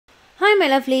Hi my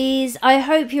lovelies, I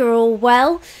hope you're all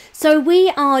well. So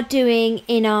we are doing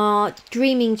in our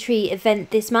Dreaming Tree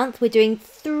event this month, we're doing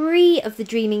 3 of the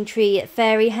Dreaming Tree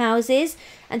fairy houses,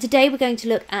 and today we're going to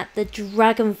look at the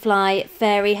Dragonfly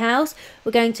Fairy house.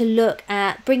 We're going to look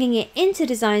at bringing it into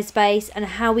Design Space and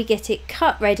how we get it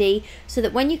cut ready so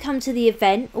that when you come to the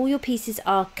event all your pieces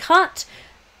are cut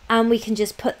and we can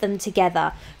just put them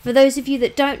together. For those of you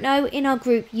that don't know, in our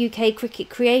group UK Cricut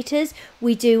Creators,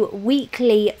 we do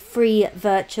weekly free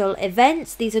virtual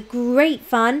events. These are great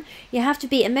fun. You have to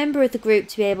be a member of the group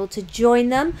to be able to join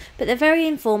them, but they're very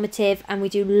informative and we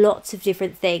do lots of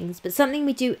different things. But something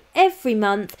we do every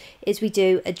month is we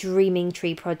do a Dreaming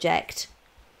Tree project.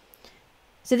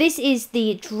 So this is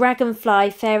the Dragonfly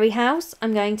Fairy house.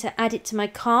 I'm going to add it to my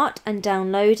cart and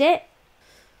download it.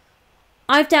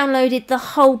 I've downloaded the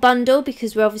whole bundle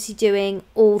because we're obviously doing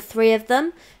all 3 of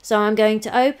them. So I'm going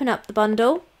to open up the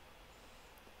bundle.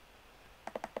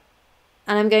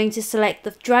 And I'm going to select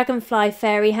the Dragonfly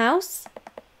Fairy house.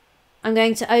 I'm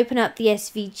going to open up the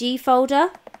SVG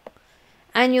folder.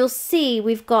 And you'll see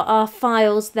we've got our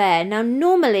files there. Now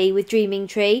normally with Dreaming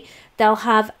Tree, they'll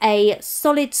have a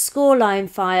solid scoreline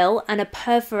file and a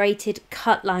perforated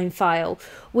cut line file.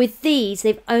 With these,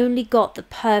 they've only got the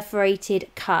perforated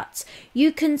cuts.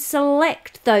 You can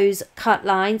select those cut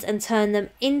lines and turn them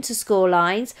into score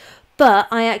lines, but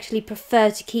I actually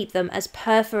prefer to keep them as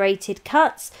perforated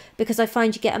cuts because I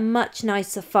find you get a much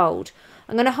nicer fold.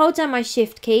 I'm going to hold down my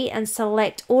Shift key and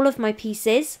select all of my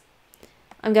pieces.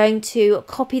 I'm going to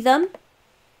copy them,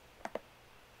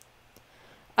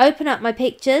 open up my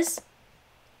pictures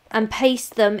and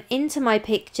paste them into my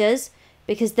pictures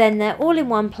because then they're all in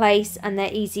one place and they're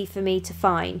easy for me to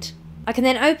find. I can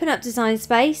then open up Design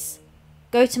Space,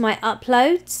 go to my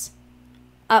uploads,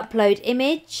 upload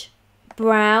image,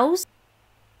 browse,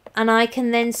 and I can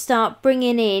then start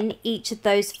bringing in each of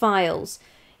those files.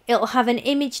 It'll have an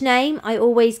image name. I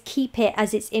always keep it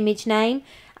as its image name.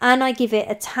 And I give it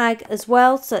a tag as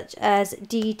well, such as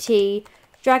DT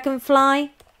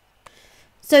Dragonfly,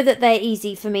 so that they're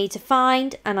easy for me to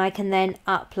find and I can then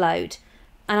upload.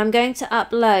 And I'm going to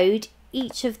upload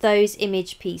each of those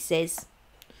image pieces.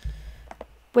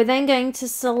 We're then going to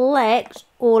select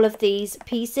all of these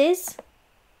pieces.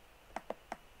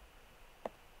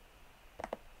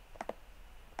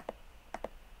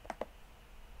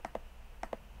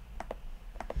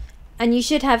 And you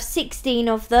should have 16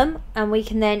 of them and we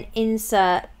can then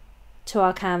insert to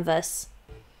our canvas.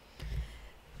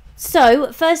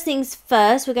 So first things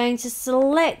first, we're going to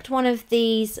select one of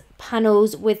these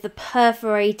panels with the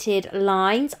perforated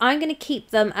lines. I'm going to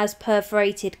keep them as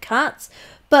perforated cuts,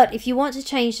 but if you want to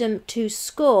change them to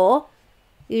score,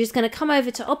 you're just going to come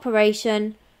over to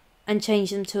operation and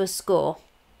change them to a score.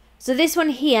 So this one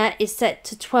here is set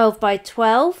to 12 by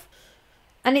 12.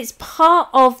 And it's part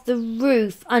of the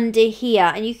roof under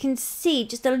here. And you can see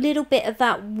just a little bit of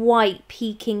that white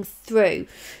peeking through.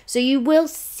 So you will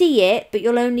see it, but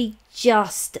you'll only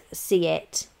just see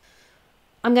it.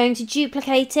 I'm going to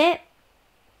duplicate it.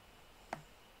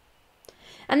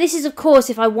 And this is, of course,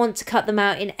 if I want to cut them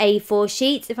out in A4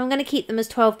 sheets. If I'm going to keep them as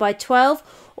 12 by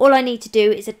 12, all I need to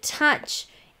do is attach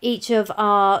each of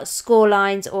our score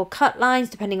lines or cut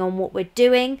lines, depending on what we're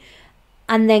doing,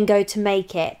 and then go to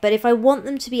make it. But if I want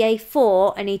them to be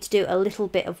A4, I need to do a little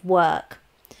bit of work.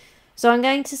 So I'm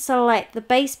going to select the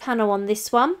base panel on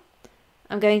this one.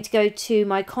 I'm going to go to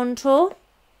my contour.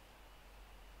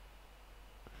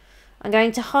 I'm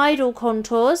going to hide all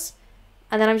contours,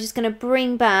 and then I'm just going to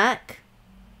bring back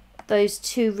those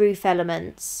 2 roof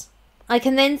elements. I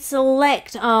can then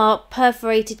select our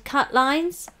perforated cut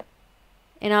lines.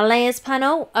 In our layers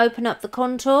panel, open up the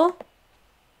contour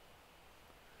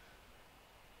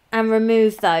and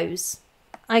remove those.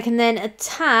 I can then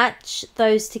attach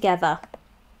those together.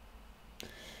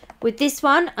 With this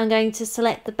one, I'm going to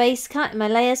select the base cut in my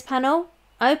layers panel,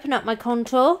 open up my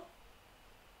contour,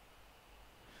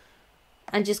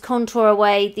 and just contour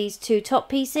away these 2 top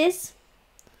pieces.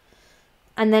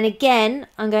 And then again,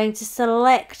 I'm going to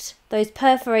select those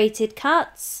perforated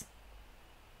cuts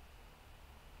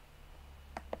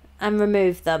and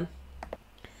remove them.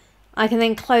 I can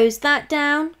then close that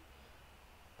down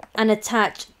and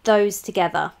attach those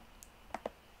together.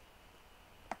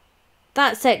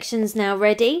 That section's now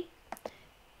ready.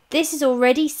 This is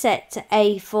already set to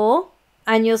A4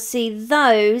 and you'll see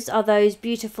those are those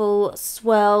beautiful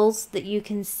swirls that you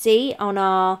can see on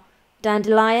our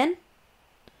dandelion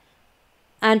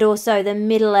and also the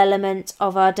middle element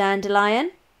of our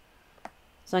dandelion.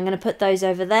 So I'm going to put those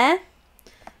over there.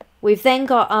 We've then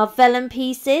got our vellum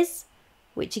pieces,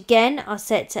 which again are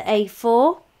set to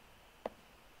A4.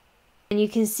 And you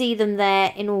can see them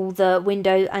there in all the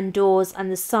window and doors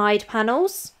and the side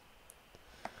panels.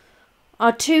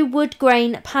 Our 2 wood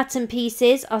grain pattern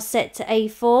pieces are set to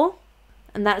A4.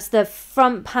 And that's the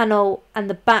front panel and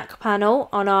the back panel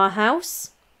on our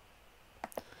house.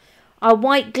 Our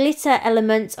white glitter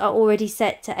elements are already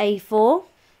set to A4.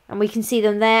 And we can see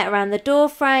them there around the door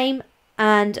frame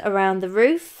and around the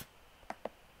roof.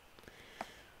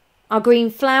 Our green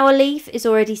flower leaf is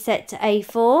already set to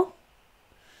A4.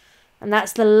 And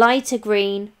that's the lighter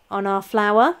green on our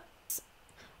flower.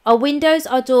 Our windows,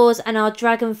 our doors and our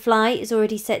dragonfly is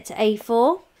already set to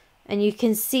A4. And you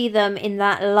can see them in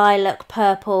that lilac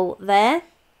purple there.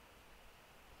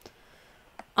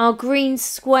 Our green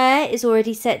square is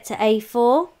already set to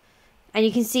A4. And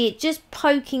you can see it just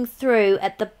poking through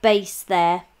at the base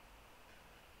there.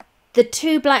 The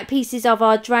 2 black pieces of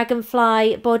our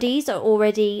dragonfly bodies are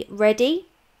already ready.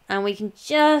 And we can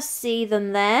just see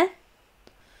them there.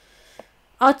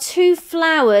 Our 2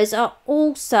 flowers are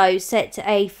also set to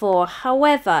A4.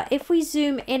 However, if we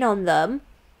zoom in on them,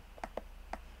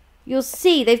 you'll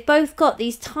see they've both got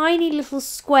these tiny little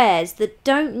squares that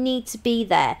don't need to be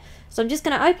there. So I'm just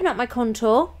going to open up my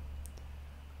contour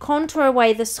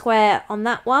away the square on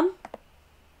that one,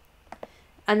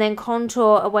 and then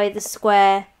contour away the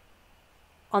square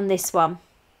on this one.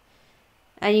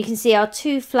 And you can see our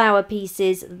 2 flower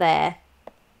pieces there.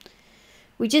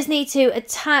 We just need to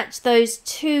attach those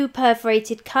 2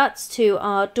 perforated cuts to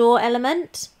our door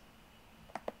element.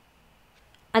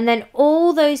 And then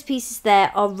all those pieces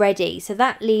there are ready. So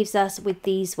that leaves us with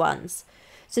these ones.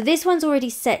 So this one's already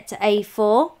set to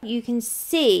A4. You can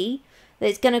see that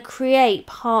it's going to create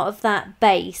part of that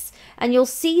base. And you'll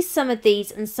see some of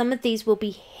these, and some of these will be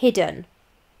hidden.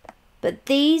 But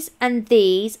these and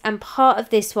part of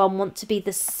this one want to be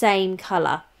the same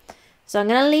colour. So I'm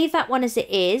going to leave that one as it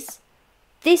is.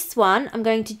 This one, I'm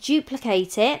going to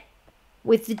duplicate it.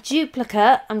 With the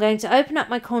duplicate, I'm going to open up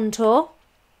my contour.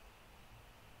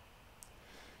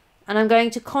 And I'm going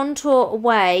to contour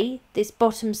away this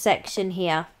bottom section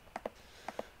here.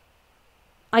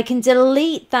 I can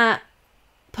delete that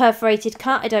perforated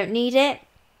cut, I don't need it.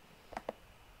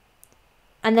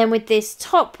 And then with this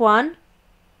top one,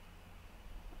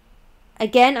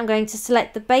 again, I'm going to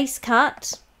select the base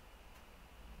cut.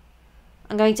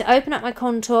 I'm going to open up my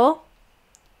contour.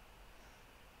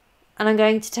 And I'm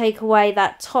going to take away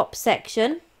that top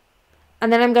section.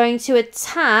 And then I'm going to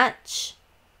attach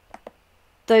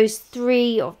those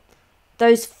 4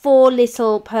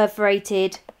 little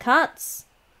perforated cuts.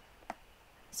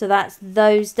 So that's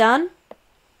those done.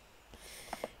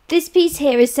 This piece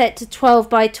here is set to 12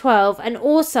 by 12, and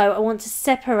also I want to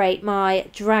separate my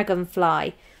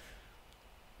dragonfly.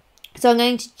 So I'm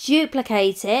going to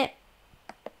duplicate it,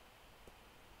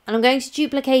 and I'm going to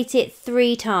duplicate it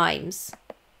 3 times.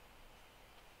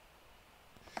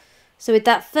 So with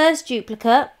that first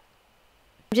duplicate,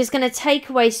 I'm just going to take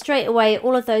away straight away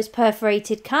all of those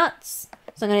perforated cuts.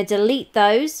 So I'm going to delete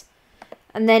those.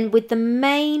 And then with the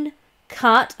main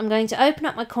cut, I'm going to open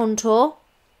up my contour.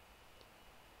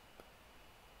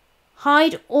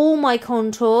 Hide all my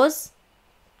contours.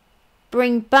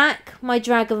 Bring back my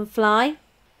dragonfly.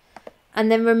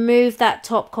 And then remove that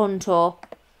top contour.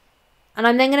 And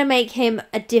I'm then going to make him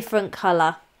a different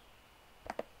colour.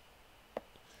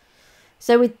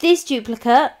 So with this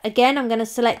duplicate, again, I'm going to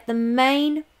select the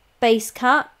main base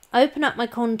cut, open up my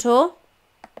contour.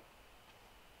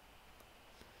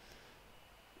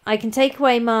 I can take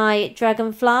away my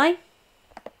dragonfly.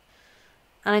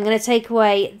 And I'm going to take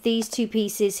away these 2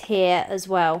 pieces here as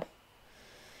well.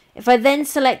 If I then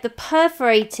select the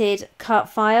perforated cut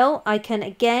file, I can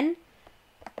again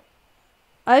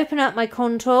open up my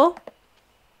contour.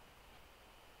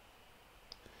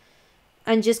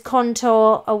 And just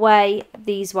contour away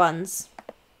these ones.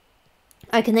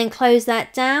 I can then close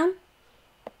that down.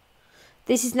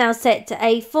 This is now set to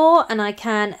A4, and I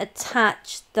can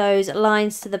attach those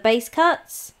lines to the base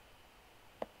cuts.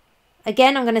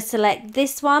 Again, I'm going to select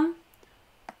this one,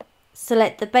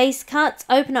 select the base cuts,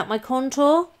 open up my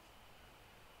contour,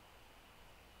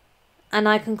 and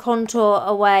I can contour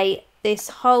away this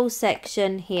whole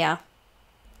section here.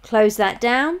 Close that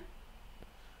down.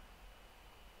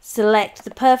 Select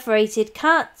the perforated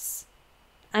cuts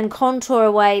and contour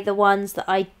away the ones that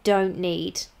I don't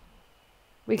need.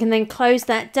 We can then close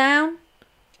that down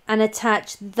and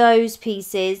attach those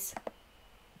pieces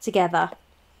together.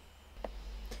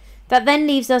 That then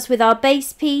leaves us with our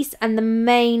base piece and the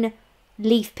main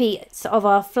leaf piece of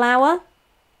our flower.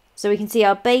 So we can see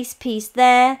our base piece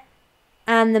there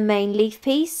and the main leaf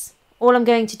piece. All I'm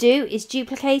going to do is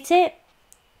duplicate it.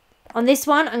 On this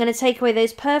one, I'm going to take away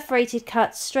those perforated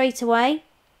cuts straight away.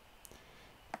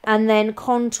 and then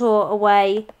contour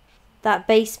away that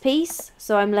base piece.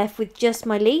 So I'm left with just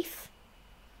my leaf.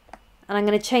 And I'm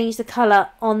going to change the colour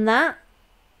on that.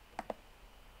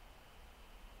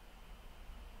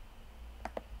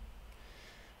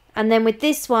 And then with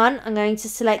this one, I'm going to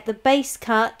select the base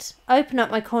cut, open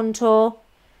up my contour,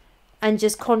 and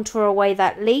just contour away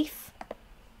that leaf.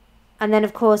 And then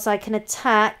of course I can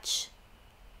attach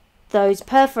those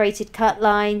perforated cut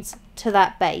lines to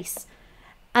that base.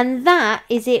 And that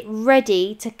is it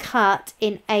ready to cut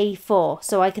in A4.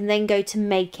 So I can then go to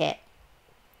make it.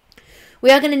 We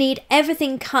are going to need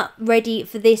everything cut ready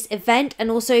for this event,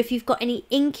 and also if you've got any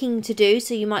inking to do,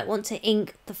 so you might want to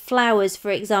ink the flowers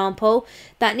for example,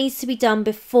 that needs to be done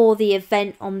before the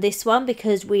event on this one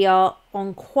because we are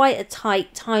on quite a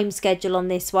tight time schedule on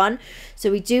this one.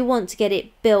 So we do want to get it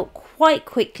built quite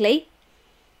quickly.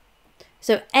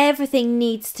 So everything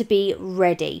needs to be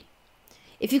ready.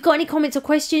 If you've got any comments or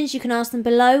questions, you can ask them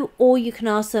below or you can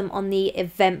ask them on the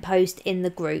event post in the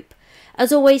group.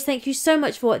 As always, thank you so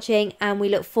much for watching and we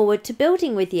look forward to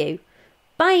building with you.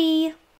 Bye!